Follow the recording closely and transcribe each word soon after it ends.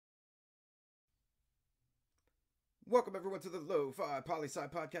Welcome everyone to the Lofi Poli Sci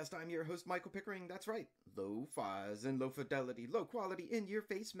podcast. I'm your host, Michael Pickering. That's right, Lo-Fi's and low fidelity, low quality, in your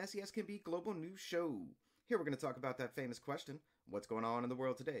face, messy as can be global news show. Here we're going to talk about that famous question, what's going on in the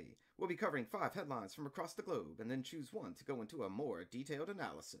world today? We'll be covering 5 headlines from across the globe and then choose one to go into a more detailed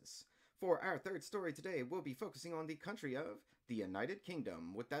analysis. For our third story today, we'll be focusing on the country of the United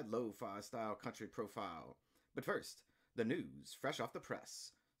Kingdom with that lo-fi style country profile. But first, the news fresh off the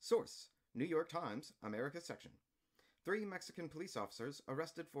press. Source, New York Times, America section. 3 Mexican police officers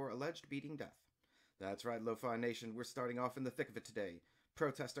arrested for alleged beating death. That's right, Lo-Fi Nation, we're starting off in the thick of it today.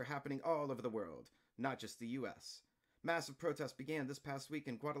 Protests are happening all over the world, not just the U.S. Massive protests began this past week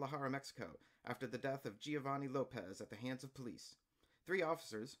in Guadalajara, Mexico, after the death of Giovanni Lopez at the hands of police. 3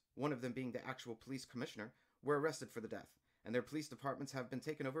 officers, one of them being the actual police commissioner, were arrested for the death, and their police departments have been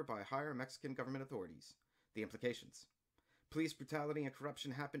taken over by higher Mexican government authorities. The implications. Police brutality and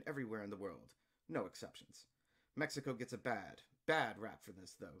corruption happen everywhere in the world. No exceptions. Mexico gets a bad rap for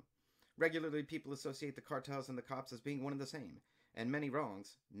this, though. Regularly, people associate the cartels and the cops as being one and the same, and many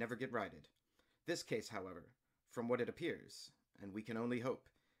wrongs never get righted. This case, however, from what it appears, and we can only hope,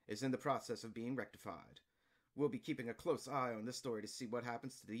 is in the process of being rectified. We'll be keeping a close eye on this story to see what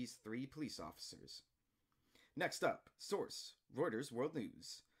happens to these 3 police officers. Next up, source, Reuters World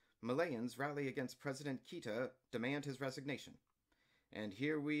News. Malayans rally against President Kita, demand his resignation. And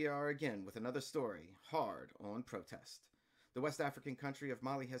here we are again with another story, hard on protest. The West African country of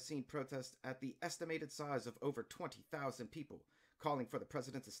Mali has seen protests at the estimated size of over 20,000 people, calling for the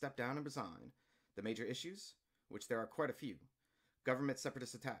president to step down and resign. The major issues? Which there are quite a few. Government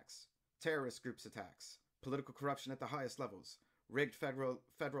separatist attacks, terrorist groups attacks, political corruption at the highest levels, rigged federal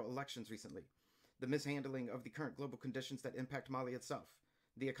elections recently, the mishandling of the current global conditions that impact Mali itself,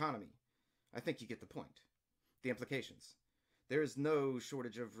 the economy. I think you get the point. The implications. There is no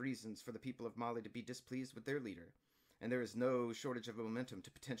shortage of reasons for the people of Mali to be displeased with their leader, and there is no shortage of momentum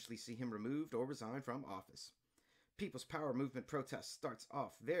to potentially see him removed or resign from office. People's Power Movement protest starts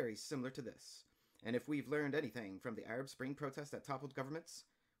off very similar to this, and if we've learned anything from the Arab Spring protests that toppled governments,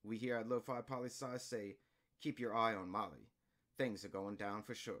 we here at Lofi Poli Sci say, keep your eye on Mali. Things are going down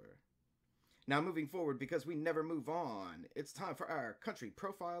for sure. Now moving forward, because we never move on, it's time for our country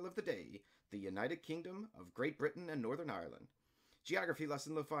profile of the day, the United Kingdom of Great Britain and Northern Ireland. Geography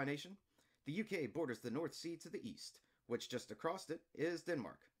lesson, Lo-Fi Nation. The UK borders the North Sea to the east, which just across it is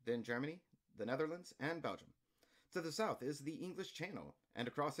Denmark, then Germany, the Netherlands, and Belgium. To the south is the English Channel, and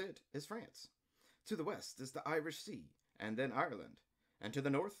across it is France. To the west is the Irish Sea, and then Ireland. And to the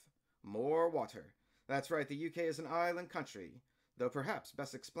north, more water. That's right, the UK is an island country, though perhaps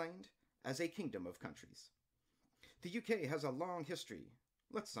best explained as a kingdom of countries. The UK has a long history.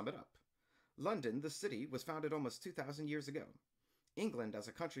 Let's sum it up. London, the city, was founded almost 2,000 years ago. England as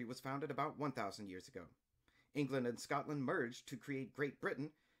a country was founded about 1,000 years ago. England and Scotland merged to create Great Britain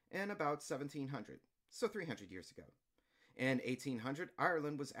in about 1700, so 300 years ago. In 1800,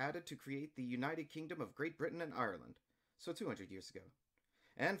 Ireland was added to create the United Kingdom of Great Britain and Ireland, so 200 years ago.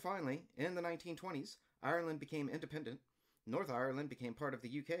 And finally, in the 1920s, Ireland became independent, North Ireland became part of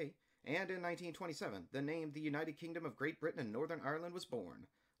the UK, and in 1927, the name the United Kingdom of Great Britain and Northern Ireland was born,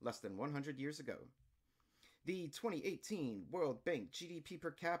 less than 100 years ago. The 2018 World Bank GDP per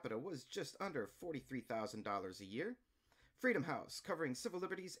capita was just under $43,000 a year. Freedom House, covering civil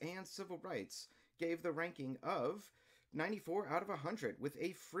liberties and civil rights, gave the ranking of 94 out of 100 with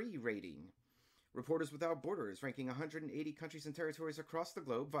a free rating. Reporters Without Borders, ranking 180 countries and territories across the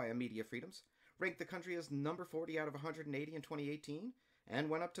globe via media freedoms, ranked the country as number 40 out of 180 in 2018 and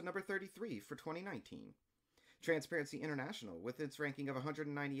went up to number 33 for 2019. Transparency International, with its ranking of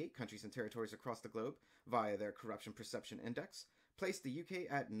 198 countries and territories across the globe via their Corruption Perception Index, placed the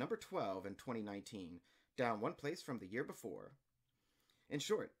UK at number 12 in 2019, down 1 place from the year before. In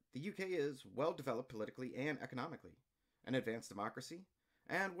short, the UK is well developed politically and economically, an advanced democracy,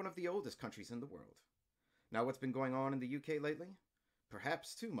 and one of the oldest countries in the world. Now, what's been going on in the UK lately?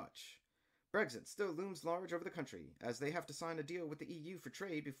 Perhaps too much. Brexit still looms large over the country, as they have to sign a deal with the EU for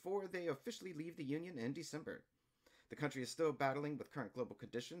trade before they officially leave the Union in December. The country is still battling with current global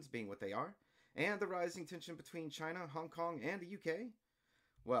conditions being what they are, and the rising tension between China, Hong Kong, and the UK.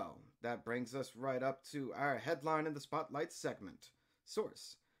 Well, that brings us right up to our headline in the Spotlight segment.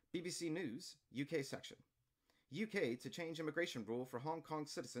 Source, BBC News, UK section. UK to change immigration rule for Hong Kong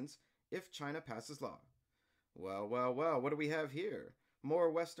citizens if China passes law. Well, what do we have here?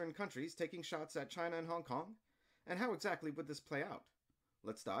 More Western countries taking shots at China and Hong Kong? And how exactly would this play out?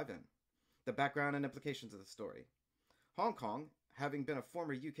 Let's dive in. The background and implications of the story. Hong Kong, having been a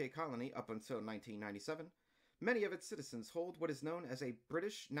former UK colony up until 1997, many of its citizens hold what is known as a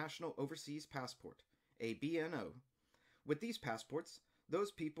British National Overseas Passport, a BNO. With these passports,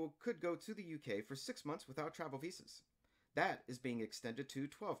 those people could go to the UK for 6 months without travel visas. That is being extended to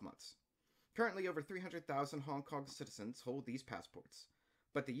 12 months. Currently, over 300,000 Hong Kong citizens hold these passports,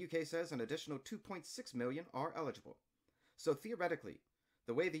 but the UK says an additional 2.6 million are eligible. So theoretically,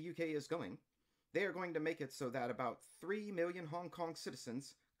 the way the UK is going, they are going to make it so that about 3 million Hong Kong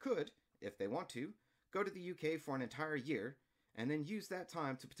citizens could, if they want to, go to the UK for an entire year and then use that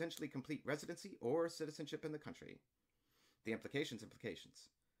time to potentially complete residency or citizenship in the country. The implications.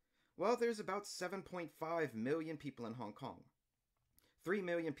 Well, there's about 7.5 million people in Hong Kong. 3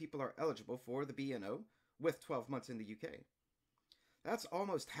 million people are eligible for the BNO with 12 months in the UK. That's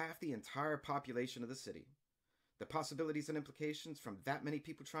almost half the entire population of the city. The possibilities and implications from that many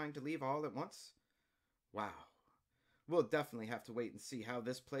people trying to leave all at once? Wow. We'll definitely have to wait and see how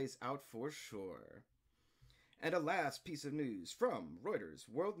this plays out for sure. And a last piece of news from Reuters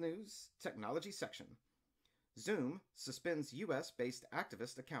World News Technology section. Zoom suspends US-based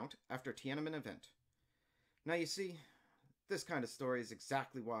activist account after Tiananmen event. Now you see, this kind of story is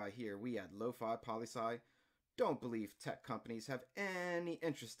exactly why here we at Lofi Poli Sci don't believe tech companies have any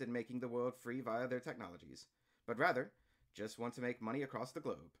interest in making the world free via their technologies, but rather just want to make money across the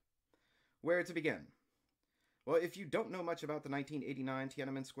globe. Where to begin? Well, if you don't know much about the 1989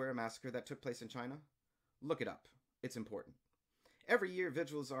 Tiananmen Square massacre that took place in China, look it up. It's important. Every year,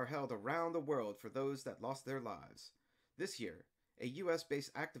 vigils are held around the world for those that lost their lives. This year, a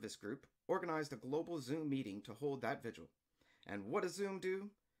US-based activist group organized a global Zoom meeting to hold that vigil. And what does Zoom do?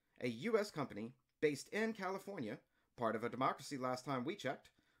 A US company based in California, part of a democracy last time we checked,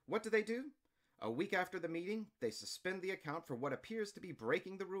 what do? A week after the meeting, they suspend the account for what appears to be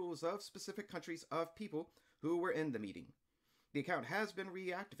breaking the rules of specific countries of people who were in the meeting. The account has been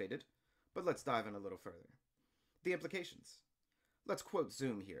reactivated, but let's dive in a little further. The implications. Let's quote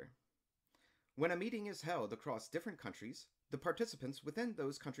Zoom here. When a meeting is held across different countries, the participants within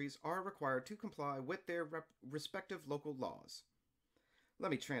those countries are required to comply with their respective local laws.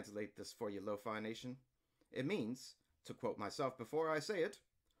 Let me translate this for you, Lo-Fi Nation. It means, to quote myself before I say it,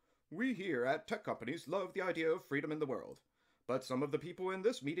 we here at tech companies love the idea of freedom in the world, but some of the people in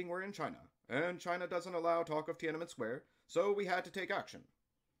this meeting were in China, and China doesn't allow talk of Tiananmen Square, so we had to take action.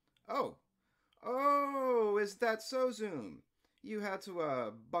 Oh, is that so, Zoom? You had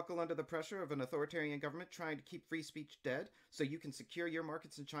to buckle under the pressure of an authoritarian government trying to keep free speech dead so you can secure your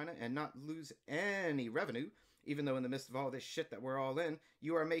markets in China and not lose any revenue, even though in the midst of all this shit that we're all in,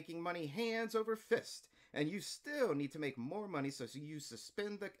 you are making money hands over fist, and you still need to make more money, so you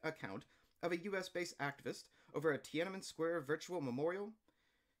suspend the account of a US-based activist over a Tiananmen Square virtual memorial?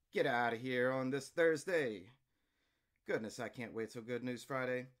 Get out of here on this Thursday. Goodness, I can't wait till Good News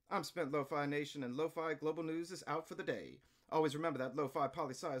Friday. I'm Spent Lo-Fi Nation, and lofi-Global News is out for the day. Always remember that Lofi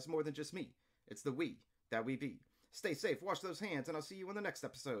Poli Sci is more than just me. It's the we that we be. Stay safe, wash those hands, and I'll see you in the next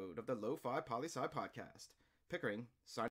episode of the Lofi Poli Sci podcast. Pickering, signing.